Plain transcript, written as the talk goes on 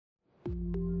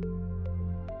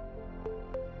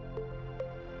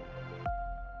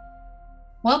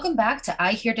Welcome back to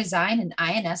I Hear Design and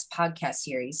INS podcast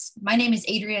series. My name is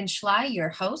Adrienne Schley, your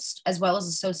host, as well as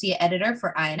associate editor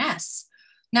for INS.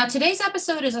 Now, today's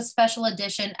episode is a special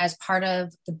edition as part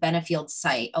of the Benefield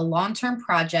site, a long-term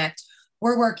project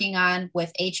we're working on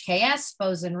with HKS,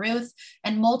 Bose and Ruth,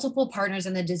 and multiple partners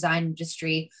in the design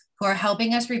industry who are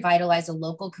helping us revitalize a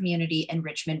local community in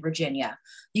Richmond, Virginia.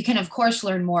 You can, of course,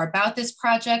 learn more about this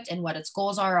project and what its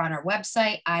goals are on our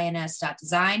website,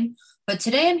 ins.design. But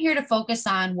today I'm here to focus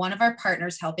on one of our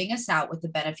partners helping us out with the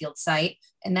Benefield site,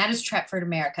 and that is Tretford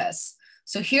Americas.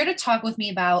 So here to talk with me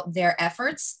about their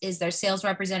efforts is their sales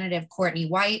representative, Courtney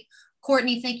White.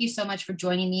 Courtney, thank you so much for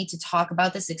joining me to talk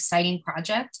about this exciting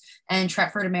project and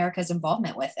Tretford America's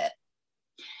involvement with it.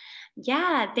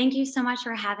 Yeah, thank you so much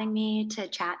for having me to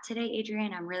chat today,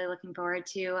 Adrienne. I'm really looking forward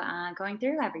to going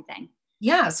through everything.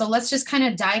 Yeah, so let's just kind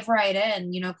of dive right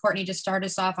in. Courtney, just start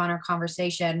us off on our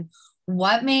conversation.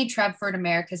 What made Tretford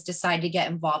Americas decide to get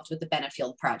involved with the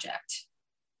Benefield project?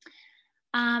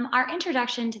 Our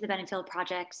introduction to the Benefield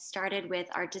project started with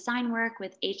our design work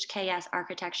with HKS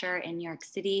Architecture in New York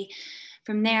City.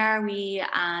 From there, we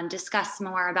discussed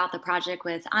more about the project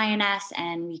with INS,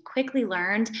 and we quickly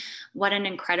learned what an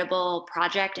incredible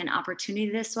project and opportunity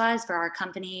this was for our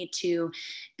company to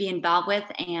be involved with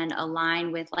and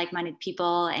align with like-minded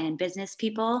people and business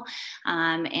people.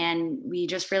 And we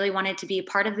just really wanted to be a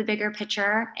part of the bigger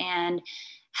picture and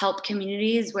help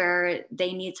communities where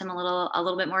they need a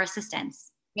little bit more assistance.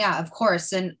 Yeah, of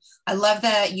course. And I love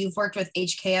that you've worked with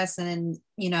HKS and,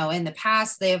 in the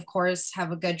past, they, of course,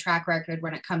 have a good track record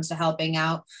when it comes to helping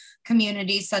out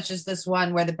communities such as this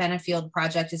one where the Benefield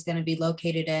project is going to be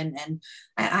located in. And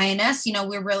at INS,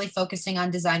 we're really focusing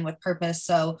on design with purpose.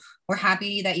 So we're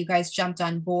happy that you guys jumped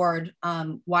on board.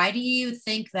 Why do you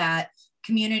think that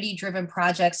community-driven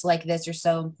projects like this are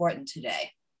so important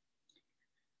today?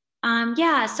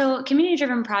 So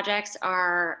community-driven projects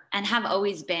are and have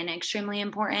always been extremely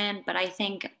important, but I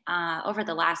think over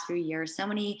the last few years, so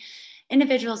many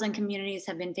individuals and communities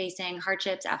have been facing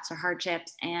hardships after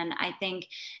hardships. And I think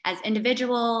as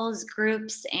individuals,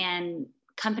 groups, and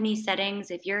company settings,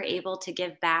 if you're able to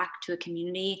give back to a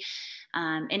community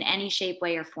in any shape,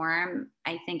 way, or form,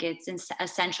 I think it's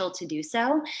essential to do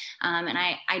so. And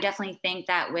I definitely think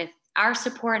that with our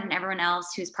support and everyone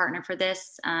else who's partnered for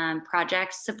this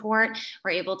project support,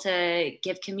 we're able to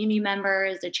give community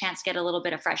members a chance to get a little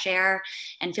bit of fresh air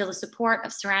and feel the support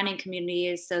of surrounding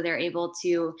communities so they're able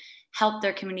to help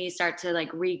their communities start to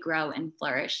regrow and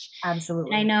flourish.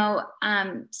 Absolutely. And I know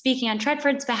speaking on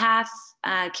Tretford's behalf,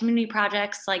 community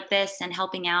projects like this and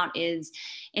helping out is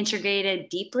integrated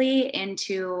deeply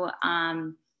into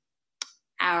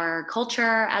our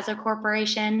culture as a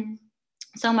corporation.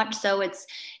 So much so it's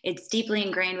deeply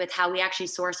ingrained with how we actually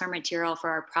source our material for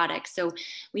our products. So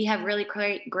we have really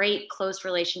great close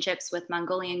relationships with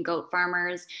Mongolian goat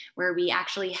farmers, where we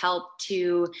actually help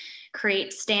to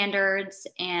create standards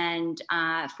and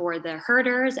for the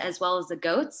herders as well as the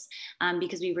goats,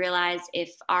 because we realize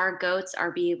if our goats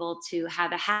are be able to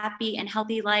have a happy and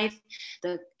healthy life,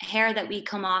 the hair that we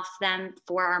come off them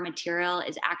for our material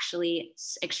is actually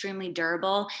extremely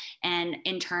durable and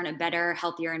in turn a better,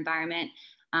 healthier environment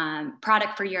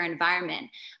product for your environment.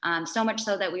 So much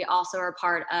so that we also are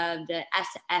part of the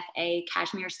SFA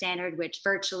Kashmir standard, which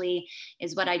virtually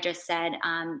is what I just said.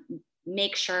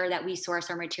 Make sure that we source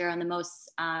our material in the most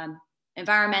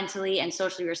environmentally and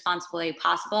socially responsible way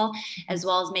possible, as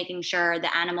well as making sure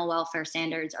the animal welfare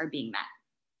standards are being met.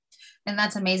 And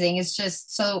that's amazing. It's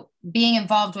just so being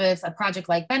involved with a project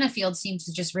like Benefield seems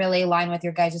to just really align with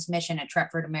your guys' mission at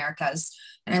Tretford Americas.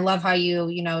 And I love how you,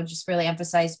 just really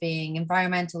emphasize being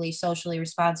environmentally, socially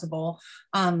responsible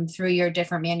through your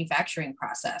different manufacturing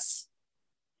process.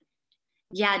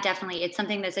 Yeah, definitely. It's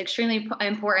something that's extremely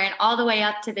important all the way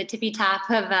up to the tippy top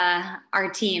of our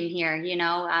team here.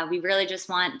 We really just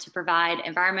want to provide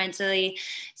environmentally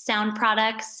sound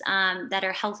products that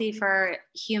are healthy for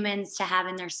humans to have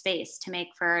in their space to make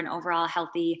for an overall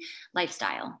healthy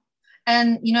lifestyle.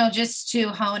 And, just to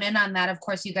hone in on that, of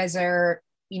course, you guys are,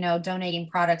 donating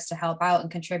products to help out and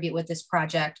contribute with this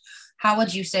project. How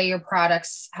would you say your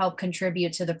products help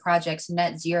contribute to the project's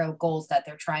net zero goals that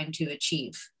they're trying to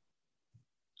achieve?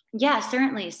 Yeah,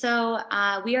 certainly. So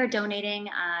we are donating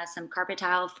some carpet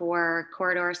tile for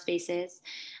corridor spaces.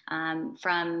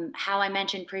 From how I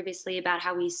mentioned previously about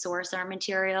how we source our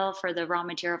material for the raw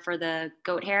material for the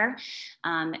goat hair,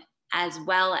 as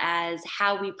well as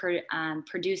how we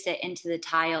produce it into the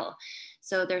tile.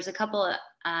 So there's a couple of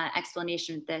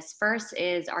explanations with this. First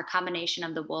is our combination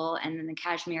of the wool and then the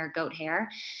cashmere goat hair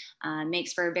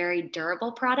makes for a very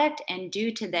durable product. And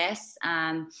due to this,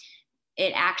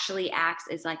 it actually acts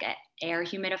as like air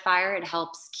humidifier. It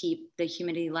helps keep the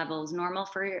humidity levels normal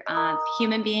for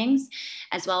human beings,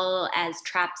 as well as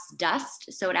traps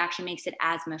dust. So it actually makes it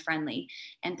asthma friendly.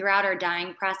 And throughout our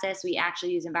dyeing process, we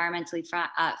actually use environmentally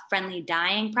friendly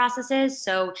dyeing processes.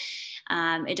 So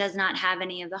it does not have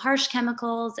any of the harsh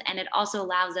chemicals, and it also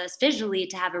allows us visually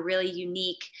to have a really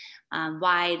unique,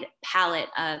 wide palette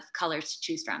of colors to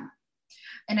choose from.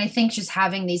 And I think just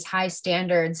having these high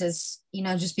standards is,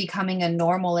 just becoming a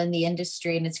normal in the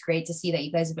industry. And it's great to see that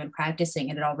you guys have been practicing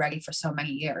it already for so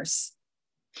many years.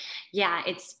 Yeah,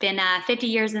 it's been 50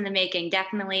 years in the making.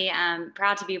 Definitely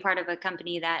proud to be a part of a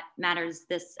company that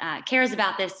cares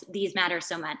about these matters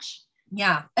so much.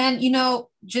 Yeah. And,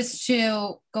 just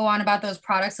to go on about those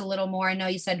products a little more, I know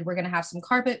you said we're going to have some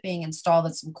carpet being installed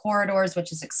in some corridors,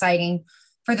 which is exciting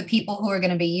for the people who are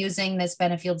going to be using this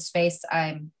Benefield space.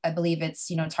 I believe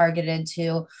it's, targeted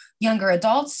to younger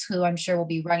adults who I'm sure will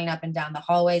be running up and down the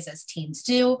hallways as teens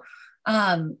do.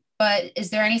 But is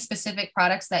there any specific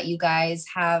products that you guys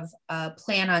have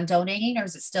plan on donating, or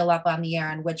is it still up on the air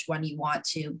on which one you want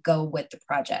to go with the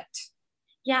project?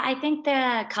 Yeah, I think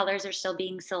the colors are still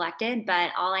being selected, but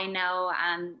all I know,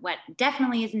 what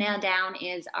definitely is nailed down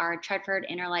is our Tredford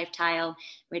Inner Life tile,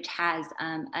 which has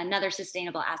another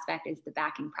sustainable aspect is the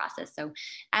backing process. So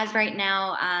as right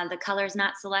now, the color is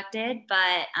not selected,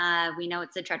 but we know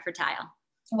it's a Tredford tile.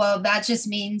 Well, that just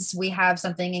means we have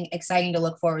something exciting to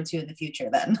look forward to in the future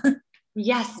then.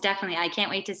 Yes, definitely. I can't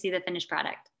wait to see the finished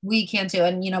product. We can too.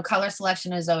 And, color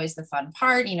selection is always the fun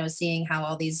part, seeing how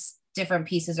all these different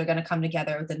pieces are going to come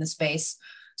together within the space.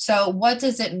 So what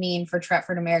does it mean for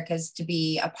Tredford Americas to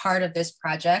be a part of this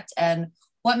project? And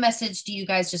what message do you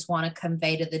guys just want to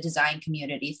convey to the design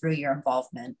community through your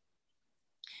involvement?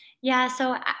 Yeah,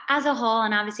 so as a whole,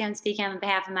 and obviously I'm speaking on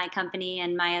behalf of my company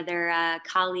and my other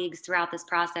colleagues throughout this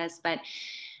process, but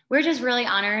we're just really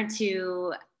honored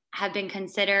to have been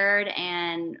considered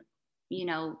and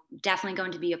definitely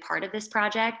going to be a part of this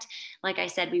project. Like I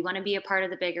said, we want to be a part of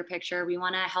the bigger picture. We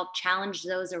want to help challenge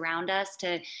those around us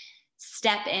to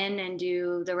step in and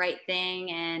do the right thing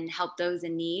and help those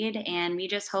in need. And we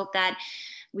just hope that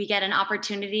we get an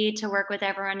opportunity to work with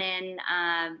everyone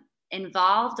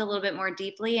involved a little bit more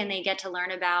deeply, and they get to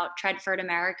learn about Tredford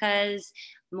Americas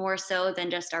more so than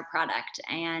just our product.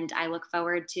 And I look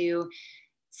forward to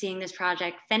seeing this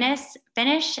project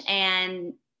finish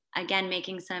and again,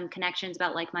 making some connections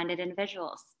about like-minded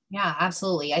individuals. Yeah,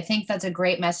 absolutely. I think that's a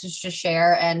great message to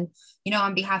share. And,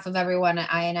 on behalf of everyone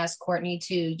at INS, Courtney,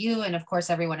 to you, and of course,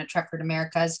 everyone at Tredford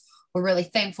Americas, we're really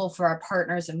thankful for our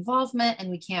partners' involvement, and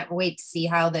we can't wait to see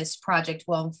how this project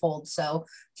will unfold. So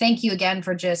thank you again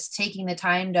for just taking the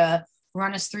time to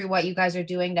run us through what you guys are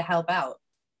doing to help out.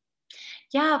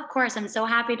 Yeah, of course. I'm so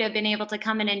happy to have been able to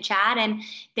come in and chat, and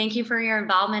thank you for your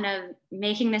involvement of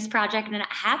making this project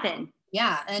happen.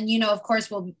 Yeah. And, of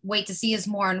course, we'll wait to see as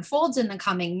more unfolds in the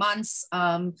coming months,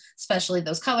 especially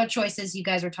those color choices you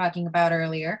guys were talking about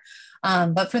earlier.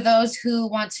 But for those who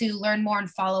want to learn more and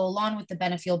follow along with the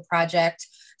Benefield project,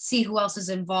 see who else is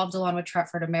involved along with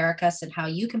Tredford Americas and how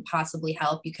you can possibly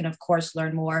help, you can, of course,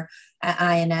 learn more at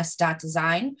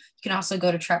ins.design. You can also go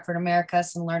to Tredford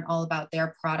Americas and learn all about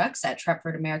their products at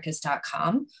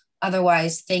tredfordamericas.com.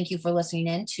 Otherwise, thank you for listening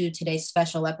in to today's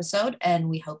special episode, and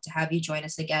we hope to have you join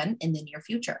us again in the near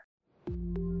future.